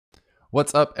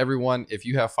What's up, everyone? If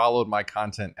you have followed my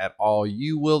content at all,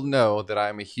 you will know that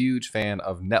I'm a huge fan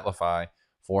of Netlify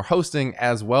for hosting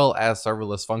as well as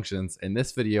serverless functions. In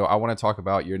this video, I want to talk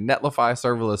about your Netlify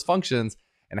serverless functions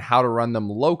and how to run them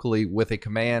locally with a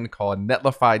command called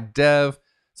Netlify dev.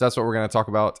 So that's what we're going to talk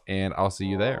about, and I'll see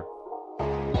you there.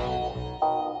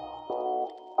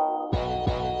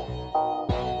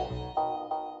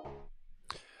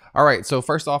 All right, so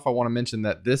first off, I want to mention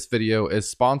that this video is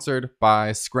sponsored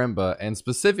by Scrimba, and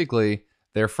specifically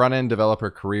their front-end developer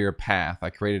career path. I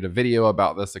created a video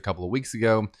about this a couple of weeks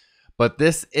ago, but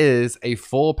this is a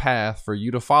full path for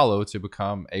you to follow to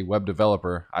become a web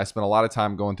developer. I spent a lot of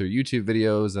time going through YouTube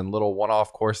videos and little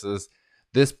one-off courses.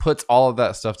 This puts all of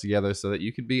that stuff together so that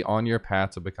you can be on your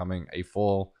path to becoming a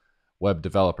full web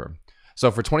developer. So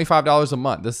for $25 a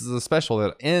month, this is a special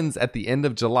that ends at the end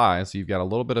of July. So you've got a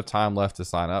little bit of time left to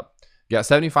sign up. You got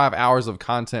 75 hours of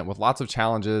content with lots of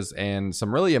challenges and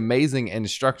some really amazing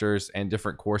instructors and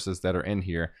different courses that are in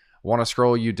here. I want to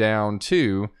scroll you down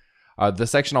to the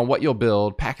section on what you'll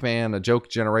build, Pac-Man, a joke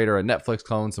generator, a Netflix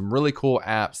clone, some really cool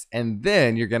apps. And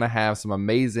then you're going to have some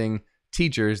amazing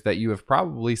teachers that you have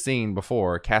probably seen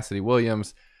before. Cassidy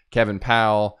Williams, Kevin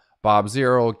Powell, Bob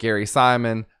Zero, Gary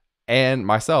Simon, and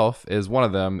myself is one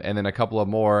of them, and then a couple of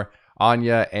more,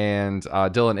 Anya and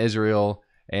Dylan Israel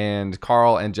and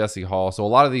Carl and Jesse Hall. So a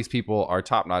lot of these people are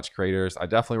top-notch creators. I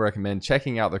definitely recommend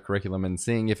checking out the curriculum and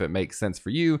seeing if it makes sense for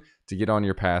you to get on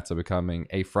your path to becoming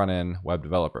a front-end web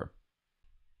developer.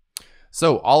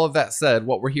 So all of that said,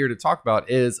 what we're here to talk about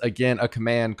is, again, a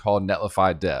command called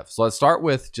Netlify dev. So let's start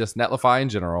with just Netlify in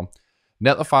general.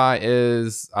 Netlify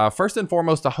is first and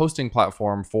foremost a hosting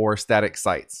platform for static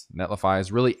sites. Netlify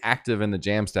is really active in the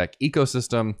Jamstack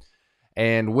ecosystem.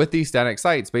 And with these static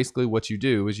sites, basically what you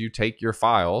do is you take your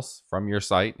files from your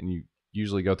site, and you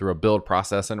usually go through a build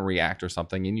process in React or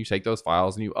something, and you take those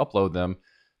files and you upload them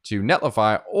to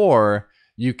Netlify, or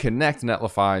you connect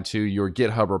Netlify to your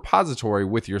GitHub repository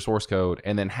with your source code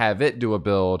and then have it do a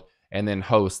build and then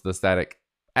host the static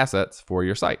assets for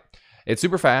your site. It's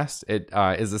super fast. It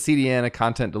is a CDN, a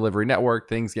content delivery network.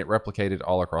 Things get replicated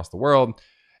all across the world.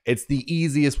 It's the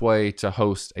easiest way to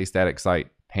host a static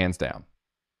site, hands down.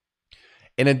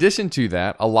 In addition to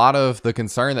that, a lot of the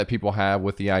concern that people have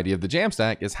with the idea of the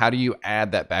Jamstack is how do you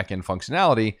add that backend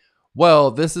functionality? Well,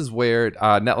 this is where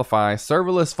Netlify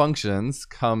Serverless Functions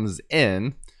comes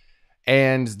in.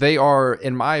 And they are,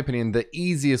 in my opinion, the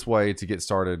easiest way to get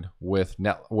started with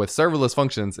serverless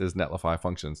functions is Netlify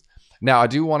Functions. Now, I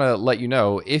do want to let you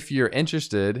know, if you're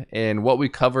interested in what we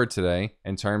covered today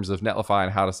in terms of Netlify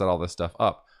and how to set all this stuff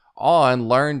up, on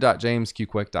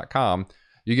learn.jamesqquick.com,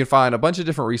 you can find a bunch of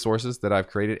different resources that I've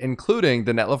created, including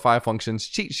the Netlify Functions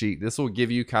cheat sheet. This will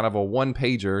give you kind of a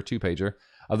one-pager, two-pager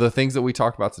of the things that we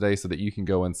talked about today so that you can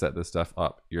go and set this stuff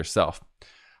up yourself.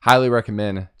 Highly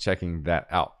recommend checking that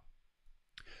out.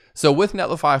 So with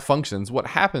Netlify Functions, what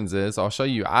happens is, I'll show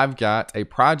you, I've got a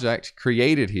project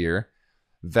created here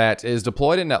that is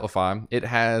deployed in Netlify. It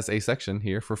has a section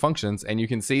here for functions, and you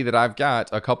can see that I've got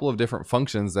a couple of different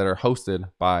functions that are hosted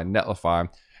by Netlify.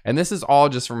 And this is all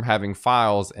just from having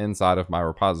files inside of my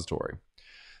repository.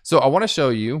 So I want to show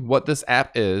you what this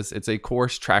app is. It's a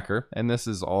course tracker, and this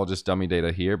is all just dummy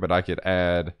data here, but I could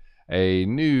add a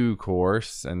new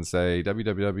course and say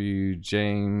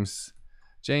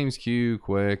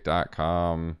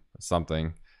www.jamesqquick.com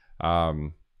something.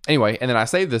 Anyway, and then I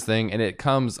save this thing and it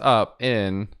comes up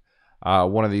in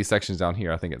one of these sections down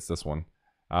here. I think it's this one.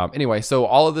 Anyway, so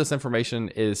all of this information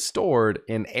is stored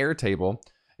in Airtable.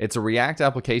 It's a React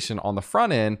application on the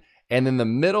front end, and then the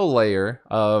middle layer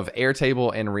of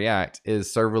Airtable and React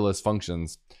is serverless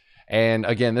functions. And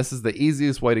again, this is the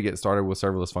easiest way to get started with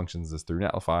serverless functions is through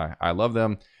Netlify. I love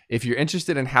them. If you're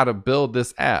interested in how to build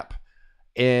this app,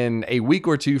 in a week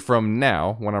or two from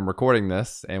now, when I'm recording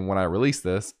this and when I release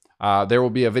this, there will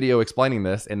be a video explaining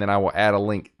this, and then I will add a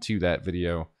link to that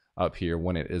video up here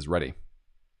when it is ready.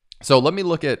 So let's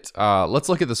look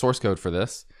at the source code for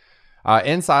this.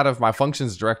 Inside of my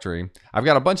functions directory, I've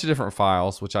got a bunch of different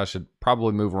files, which I should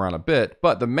probably move around a bit,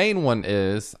 but the main one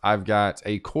is I've got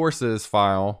a courses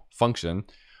file function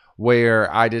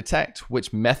where I detect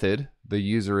which method the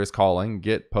user is calling,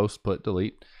 get, post, put,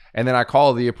 delete, and then I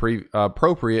call the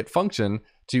appropriate function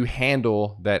to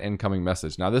handle that incoming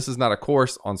message. Now, this is not a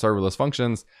course on serverless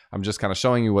functions. I'm just kind of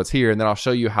showing you what's here, and then I'll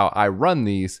show you how I run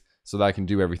these so that I can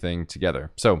do everything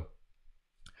together. So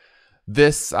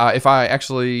this, if I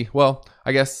actually, well,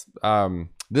 I guess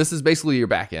this is basically your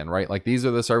backend, right? Like these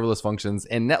are the serverless functions.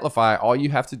 In Netlify, all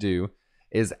you have to do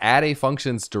is add a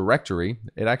functions directory.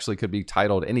 It actually could be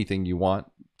titled anything you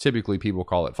want. Typically, people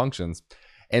call it functions.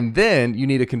 And then you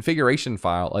need a configuration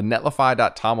file, a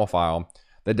netlify.toml file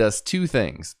that does two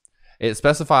things. It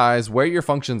specifies where your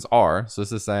functions are. So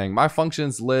this is saying my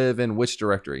functions live in which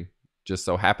directory. Just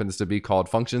so happens to be called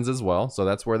functions as well. So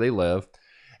that's where they live.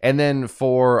 And then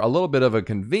for a little bit of a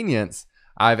convenience,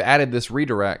 I've added this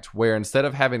redirect where instead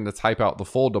of having to type out the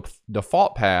full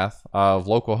default path of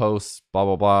localhost blah,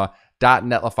 blah, blah,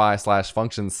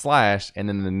 .netlify/functions/ and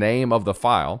then the name of the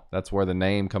file, that's where the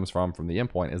name comes from the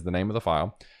endpoint is the name of the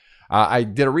file. I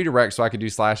did a redirect so I could do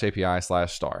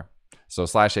 /API/star. So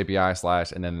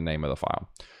 /API/ and then the name of the file.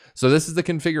 So this is the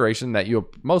configuration that you'll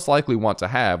most likely want to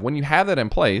have. When you have that in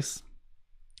place,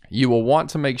 you will want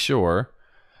to make sure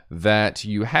that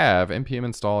you have npm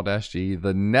install-g,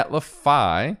 the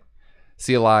Netlify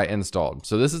CLI installed.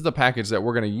 So this is the package that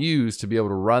we're going to use to be able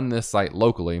to run this site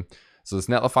locally. So this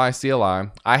Netlify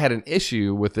CLI, I had an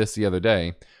issue with this the other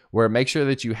day where make sure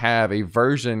that you have a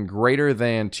version greater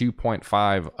than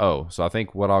 2.50. So I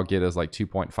think what I'll get is like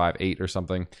 2.58 or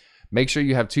something. Make sure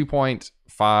you have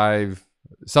 2.5,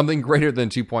 something greater than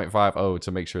 2.50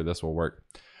 to make sure this will work.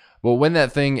 But when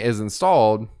that thing is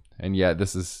installed, and yeah,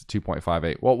 this is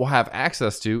 2.58, what we'll have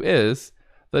access to is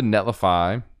the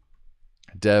Netlify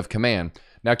dev command.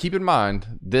 Now keep in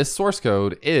mind, this source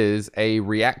code is a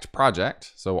React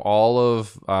project. So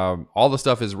all the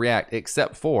stuff is React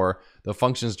except for the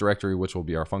functions directory, which will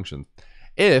be our functions.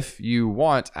 If you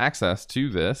want access to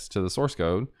this, to the source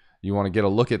code, you want to get a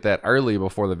look at that early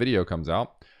before the video comes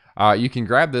out, you can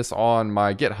grab this on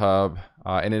my GitHub,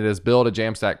 and it is build a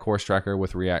Jamstack course tracker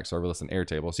with React Serverless and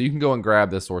Airtable. So you can go and grab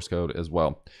this source code as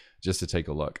well, just to take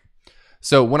a look.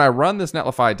 So when I run this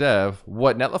Netlify dev,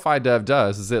 what Netlify dev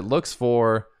does is it looks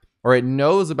for, or it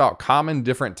knows about common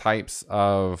different types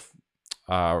of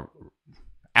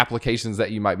applications that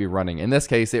you might be running. In this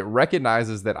case, it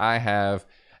recognizes that I have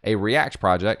a React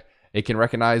project. It can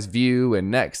recognize Vue and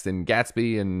Next and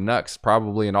Gatsby and Nux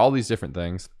probably and all these different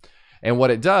things. And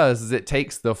what it does is it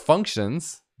takes the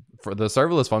functions, for the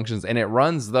serverless functions, and it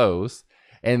runs those.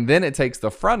 And then it takes the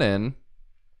front end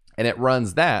and it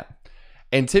runs that.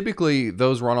 And typically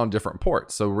those run on different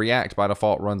ports. So React by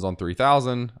default runs on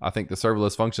 3000. I think the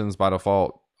serverless functions by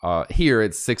default, here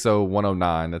it's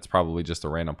 60109. That's probably just a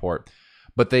random port.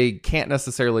 But they can't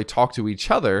necessarily talk to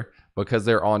each other because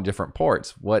they're on different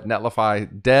ports. What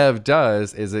Netlify dev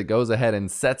does is it goes ahead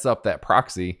and sets up that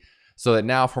proxy so that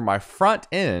now for my front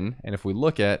end, and if we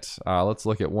look at, let's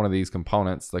look at one of these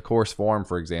components, the course form,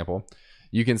 for example,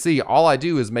 you can see all I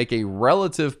do is make a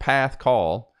relative path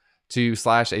call to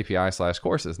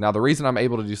 /API/courses. Now, the reason I'm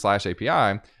able to do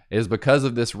 /API is because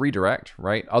of this redirect,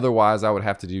 right? Otherwise, I would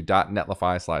have to do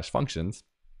 .netlify/functions.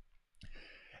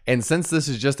 And since this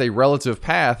is just a relative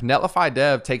path, Netlify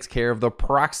dev takes care of the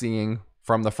proxying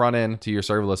from the front end to your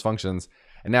serverless functions.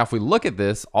 And now if we look at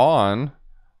this on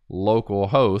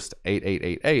localhost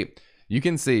 8888, you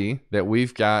can see that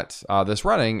we've got this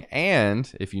running.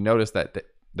 And if you notice that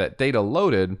that data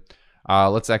loaded,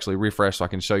 let's actually refresh so I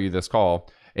can show you this call.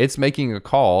 It's making a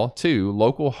call to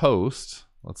localhost.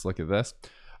 Let's look at this.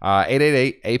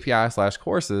 888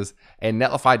 API/courses, and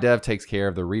Netlify dev takes care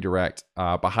of the redirect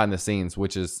behind the scenes,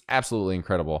 which is absolutely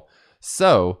incredible.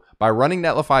 So by running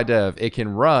Netlify dev, it can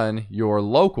run your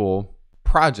local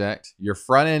project, your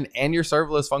front end, and your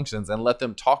serverless functions and let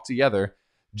them talk together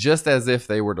just as if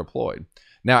they were deployed.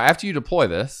 Now, after you deploy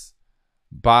this,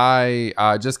 by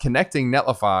just connecting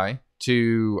Netlify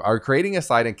to, or creating a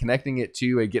site and connecting it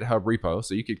to a GitHub repo,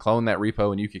 so you could clone that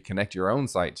repo and you could connect your own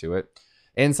site to it.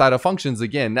 Inside of functions,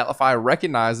 again, Netlify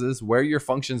recognizes where your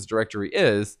functions directory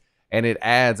is, and it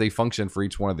adds a function for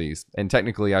each one of these. And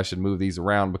technically, I should move these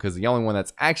around because the only one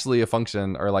that's actually a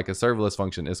function or like a serverless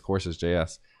function is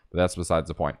courses.js, but that's besides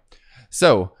the point.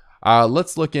 So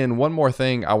let's look in one more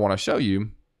thing I want to show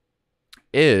you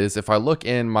is if I look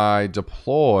in my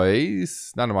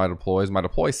deploys, not in my deploys, my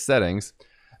deploy settings,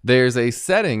 there's a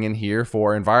setting in here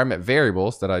for environment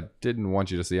variables that I didn't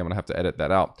want you to see. I'm going to have to edit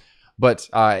that out. But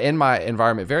in my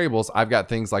environment variables, I've got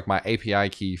things like my API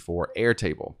key for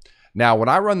Airtable. Now, when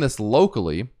I run this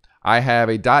locally, I have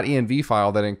a .env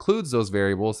file that includes those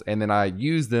variables, and then I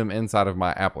use them inside of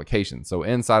my application. So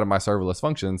inside of my serverless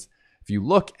functions, if you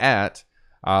look at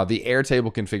the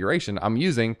Airtable configuration, I'm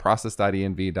using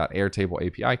process.env.airtable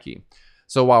API key.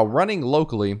 So while running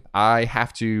locally, I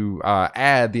have to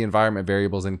add the environment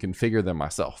variables and configure them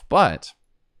myself. But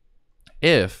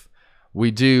if we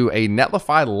do a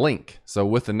Netlify link. So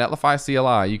with the Netlify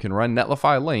CLI, you can run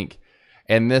Netlify link,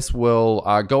 and this will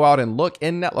go out and look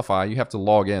in Netlify. You have to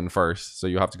log in first, so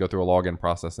you'll have to go through a login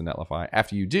process in Netlify.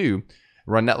 After you do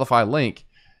run Netlify link,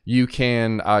 you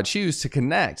can choose to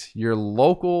connect your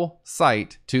local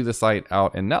site to the site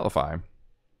out in Netlify.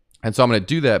 And so I'm going to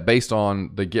do that based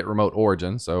on the Git remote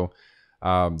origin. So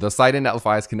the site in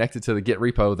Netlify is connected to the Git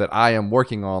repo that I am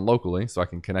working on locally, so I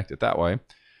can connect it that way.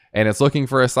 And it's looking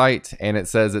for a site, and it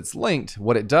says it's linked.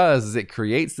 What it does is it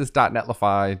creates this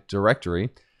 .netlify directory.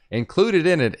 Included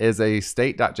in it is a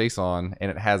state.json,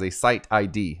 and it has a site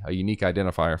ID, a unique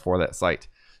identifier for that site.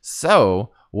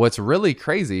 So what's really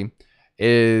crazy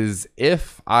is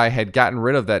if I had gotten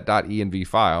rid of that .env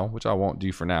file, which I won't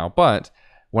do for now, but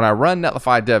when I run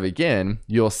Netlify dev again,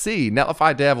 you'll see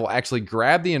Netlify dev will actually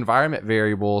grab the environment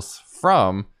variables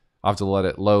from, I'll have to let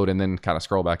it load and then kind of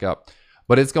scroll back up,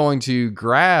 but it's going to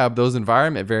grab those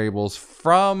environment variables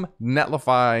from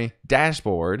Netlify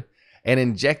dashboard and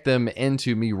inject them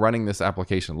into me running this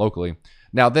application locally.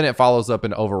 Now, then it follows up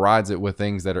and overrides it with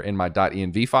things that are in my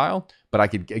 .env file, but I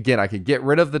could get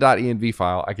rid of the .env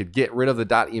file, I could get rid of the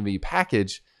 .env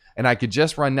package, and I could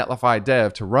just run Netlify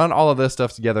dev to run all of this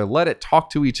stuff together, let it talk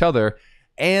to each other,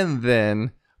 and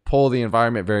then pull the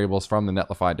environment variables from the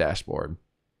Netlify dashboard.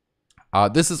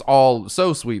 This is all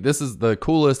so sweet. This is the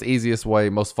coolest, easiest way,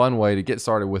 most fun way to get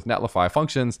started with Netlify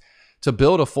functions to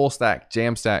build a full stack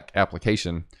Jamstack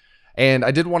application. And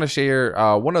I did want to share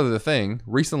one other thing.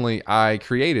 Recently, I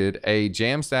created a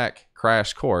Jamstack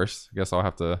crash course. I guess I'll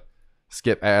have to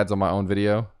skip ads on my own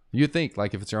video. You'd think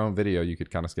like if it's your own video, you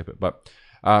could kind of skip it. But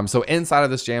so inside of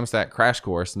this Jamstack crash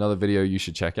course, another video you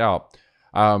should check out,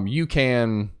 you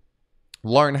can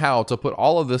learn how to put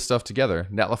all of this stuff together.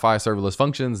 Netlify Serverless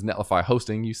Functions, Netlify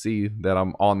hosting. You see that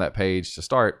I'm on that page to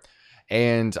start.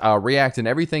 And React and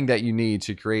everything that you need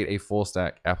to create a full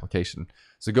stack application.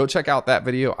 So go check out that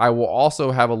video. I will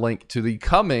also have a link to the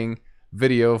coming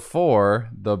video for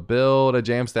the Build a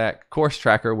Jamstack course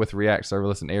tracker with React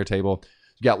Serverless and Airtable.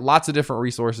 You got lots of different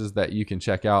resources that you can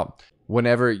check out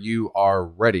whenever you are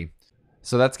ready.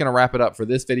 So that's going to wrap it up for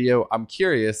this video. I'm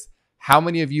curious how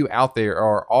many of you out there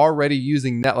are already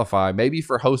using Netlify, maybe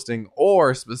for hosting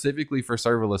or specifically for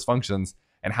serverless functions,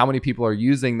 and how many people are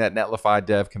using that Netlify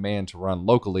dev command to run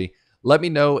locally. Let me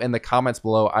know in the comments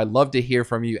below. I'd love to hear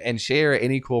from you, and share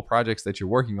any cool projects that you're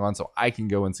working on so I can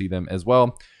go and see them as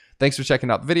well. Thanks for checking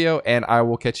out the video, and I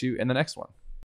will catch you in the next one.